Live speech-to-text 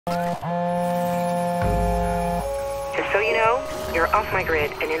Just so you know, you're off my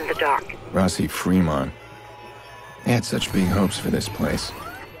grid and in the dark. Rossi Fremont. They had such big hopes for this place.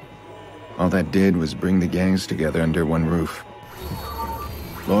 All that did was bring the gangs together under one roof.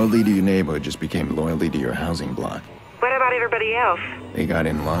 Loyalty to your neighborhood just became loyalty to your housing block. What about everybody else? They got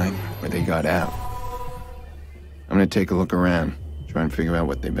in line, or they got out. I'm gonna take a look around, try and figure out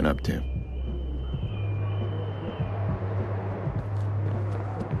what they've been up to.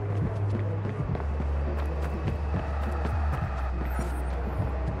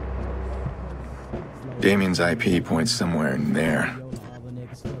 Damien's IP points somewhere in there.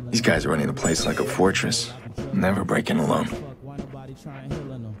 These guys are running the place like a fortress, never breaking alone.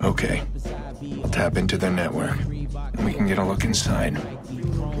 Okay, I'll tap into their network, and we can get a look inside.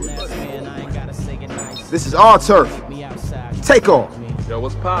 This is our turf. Take off. Yo,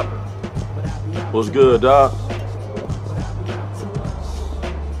 what's poppin'? What's good, dog?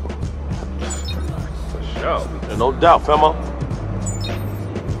 For sure. Yeah, no doubt, famo.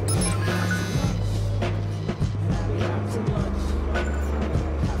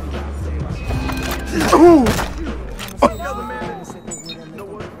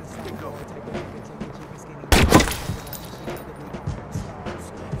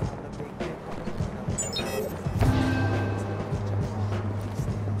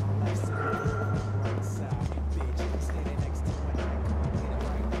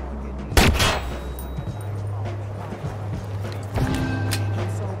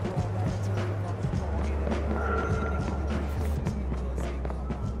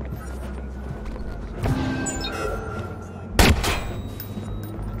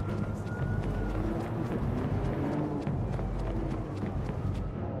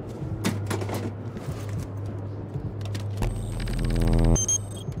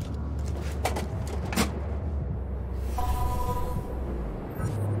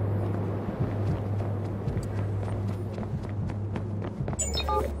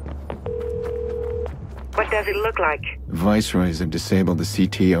 What does it look like? The Viceroys have disabled the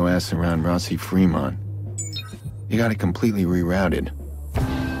CTOS around Rossi Fremont. They got it completely rerouted.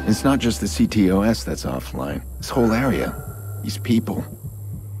 It's not just the CTOS that's offline. This whole area. These people.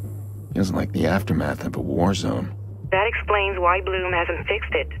 Feels like the aftermath of a war zone. That explains why Bloom hasn't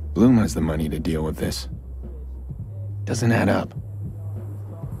fixed it. Bloom has the money to deal with this. Doesn't add up.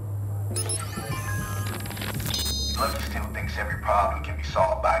 Lucky still thinks every problem can be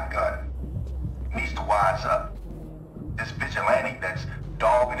solved by a gun. Needs to wise up. This vigilante that's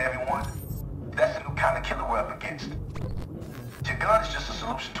dogging everyone, that's the new kind of killer we're up against. Your gun is just a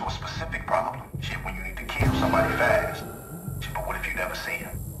solution to a specific problem. Shit, when you need to kill somebody fast. Shit, but what if you never see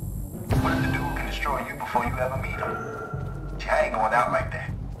him? What if the dude can destroy you before you ever meet him? Shit, I ain't going out like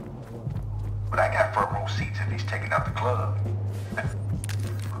that. But I got front row seats if he's taking out the club.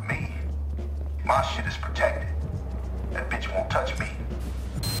 For me, my shit is protected. That bitch won't touch me.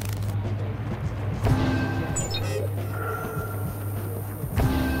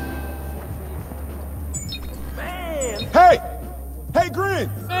 Hey! Hey, Grin!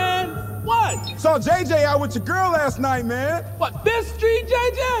 Man, what? Saw JJ out with your girl last night, man. What, this street,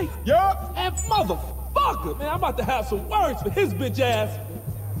 JJ? Yup. And motherfucker, man, I'm about to have some words for his bitch ass.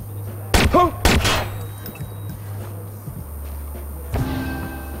 Huh?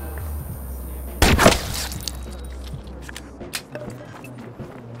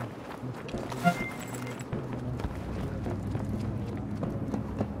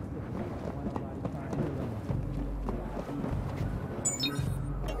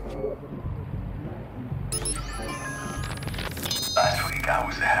 Last week I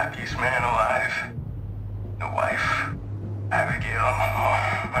was the happiest man alive. The wife, Abigail,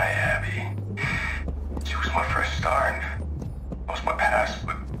 my Abby. She was my first star and lost my past,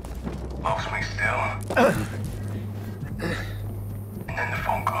 but loves me still. And then the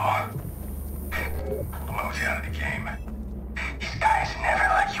phone call. Told him I was out of the game. These guys never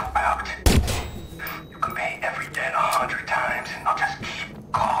let you out. You can pay every debt 100 times and they'll just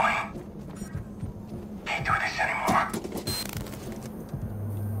keep calling. Can't do this anymore.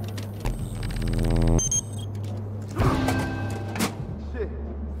 Shit.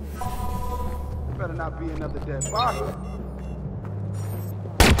 Better not be another dead body.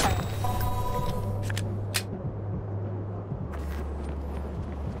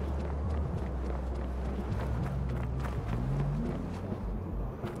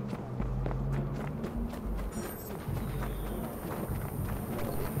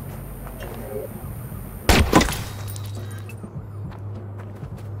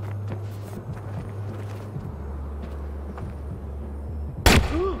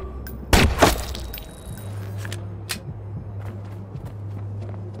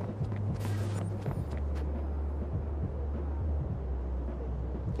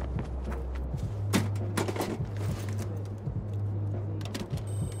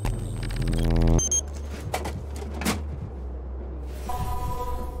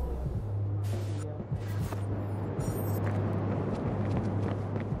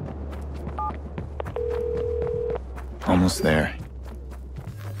 Almost there.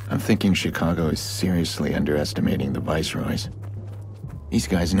 I'm thinking Chicago is seriously underestimating the viceroys. These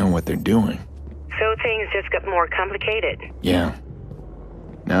guys know what they're doing. So things just got more complicated. Yeah.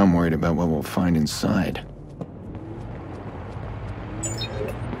 Now I'm worried about what we'll find inside.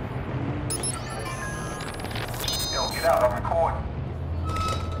 Yo, get out, I'm recording.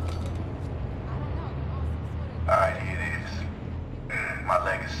 Alright, here it is. My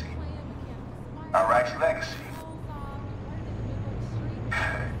legacy. Iraq's legacy.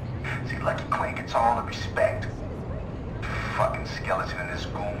 See, Lucky Queen gets all the respect. Fucking skeleton in this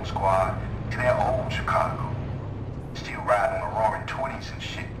goon squad. See, they're old Chicago. Still riding on the roaring 20s and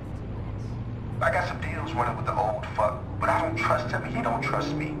shit. I got some deals running with the old fuck, but I don't trust him and he don't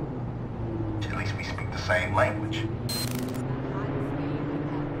trust me. At least we speak the same language.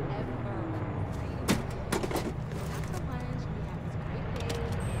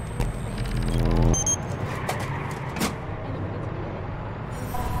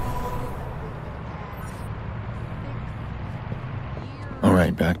 All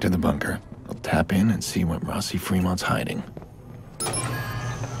right, back to the bunker. I'll tap in and see what Rossi Fremont's hiding.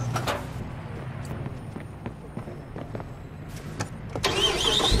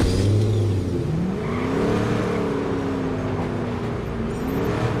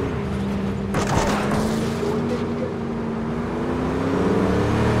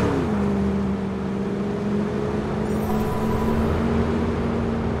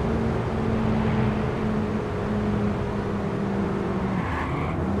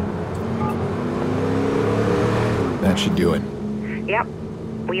 That should do it. Yep,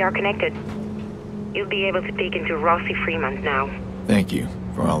 we are connected. You'll be able to peek into Rossi Fremont now. Thank you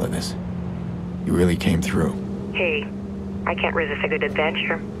for all of this. You really came through. Hey, I can't resist a good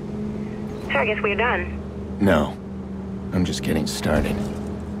adventure. So I guess we're done. No, I'm just getting started.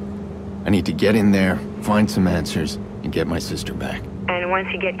 I need to get in there, find some answers, and get my sister back. And once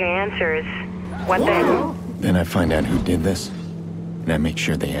you get your answers, what then? Then I find out who did this, and I make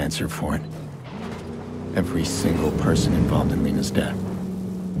sure they answer for it. Every single person involved in Lena's death.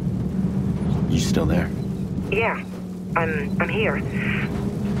 You still there? Yeah, I'm here.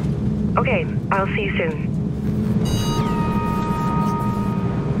 Okay, I'll see you soon.